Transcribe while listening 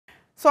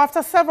So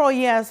after several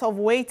years of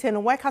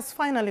waiting, work has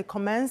finally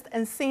commenced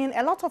and seen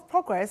a lot of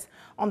progress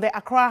on the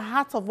Accra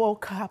Heart of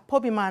Oak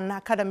Pobiman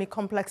Academy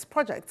Complex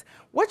project,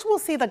 which will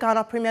see the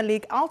Ghana Premier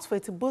League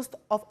outfit boast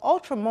of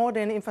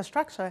ultra-modern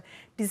infrastructure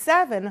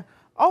deserving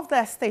of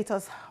the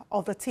status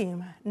of the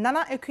team.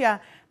 Nana Ekuya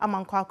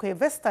Amankwakwe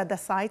visited the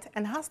site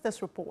and has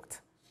this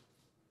report.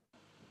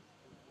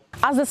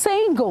 As the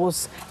saying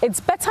goes, it's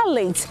better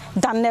late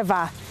than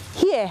never.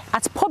 Here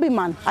at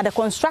Pobiman, at the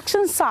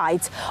construction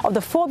site of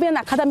the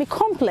Pobiman Academy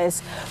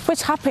Complex,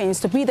 which happens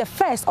to be the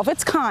first of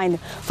its kind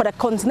for the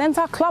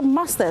Continental Club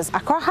Masters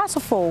Accra Heart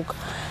of Oak,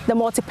 the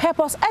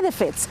multi-purpose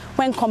edifice,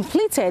 when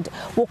completed,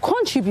 will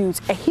contribute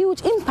a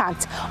huge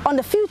impact on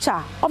the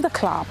future of the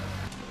club.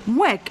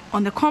 Work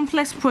on the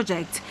complex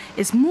project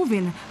is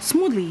moving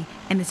smoothly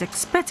and is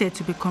expected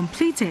to be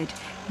completed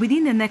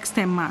within the next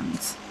 10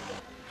 months.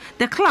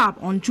 The club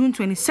on June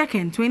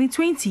 22,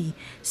 2020,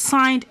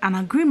 signed an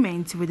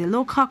agreement with a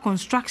local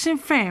construction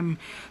firm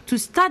to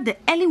start the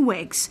early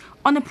works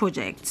on the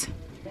project.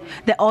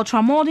 The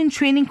ultra-modern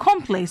training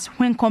complex,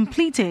 when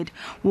completed,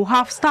 will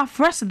have staff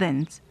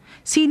residence,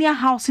 senior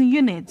housing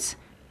units,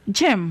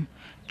 gym,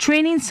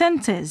 training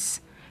centers,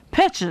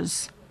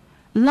 pitches,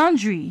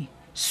 laundry,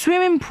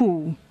 swimming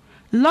pool,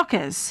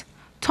 lockers,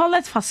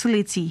 toilet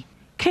facility,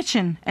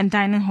 kitchen and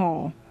dining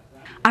hall.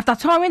 After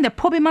touring the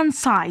Pobiman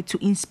site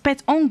to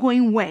inspect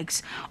ongoing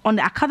works on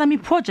the academy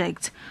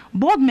project,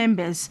 board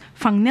members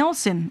Frank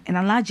Nelson and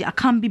Alhaji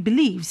Akambi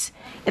believes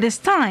it is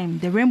time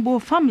the Rainbow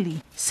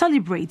family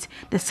celebrate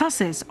the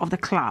success of the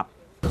club.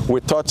 We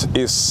thought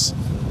it's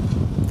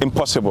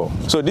impossible.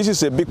 So this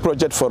is a big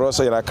project for us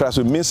in Accra.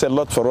 So it means a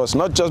lot for us,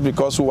 not just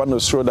because we want to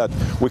show that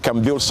we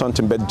can build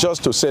something, but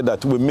just to say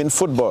that we mean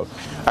football.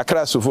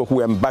 Accra Suffolk,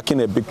 we are embarking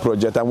a big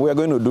project and we are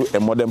going to do a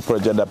modern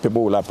project that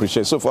people will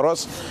appreciate. So for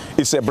us,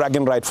 it's a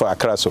bragging right for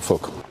Accra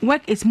Suffolk.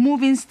 Work is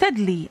moving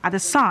steadily at the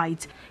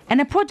site,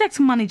 and the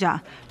project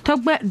manager,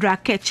 Togbe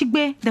Drake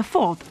Chigbe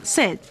IV,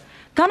 said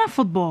Ghana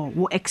football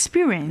will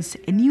experience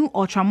a new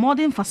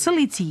ultra-modern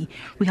facility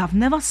we have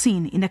never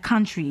seen in the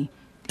country.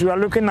 We are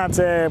looking at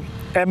a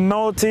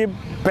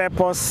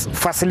multi-purpose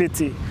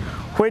facility,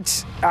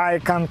 which I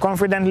can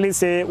confidently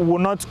say will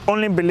not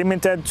only be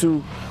limited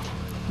to,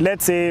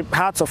 let's say,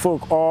 Hearts of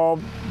Oak or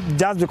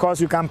just because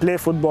you can play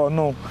football.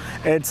 No,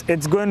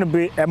 it's going to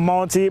be a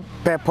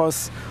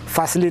multi-purpose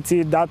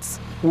facility that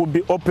will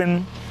be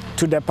open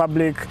to the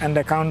public and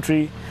the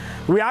country.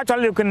 We are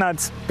actually looking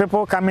at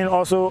people coming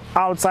also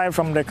outside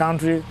from the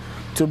country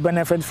to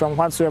benefit from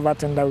whatsoever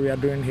thing that we are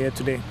doing here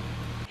today.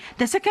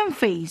 The second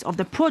phase of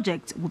the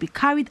project will be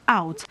carried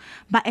out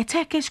by a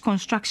Turkish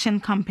construction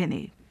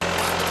company.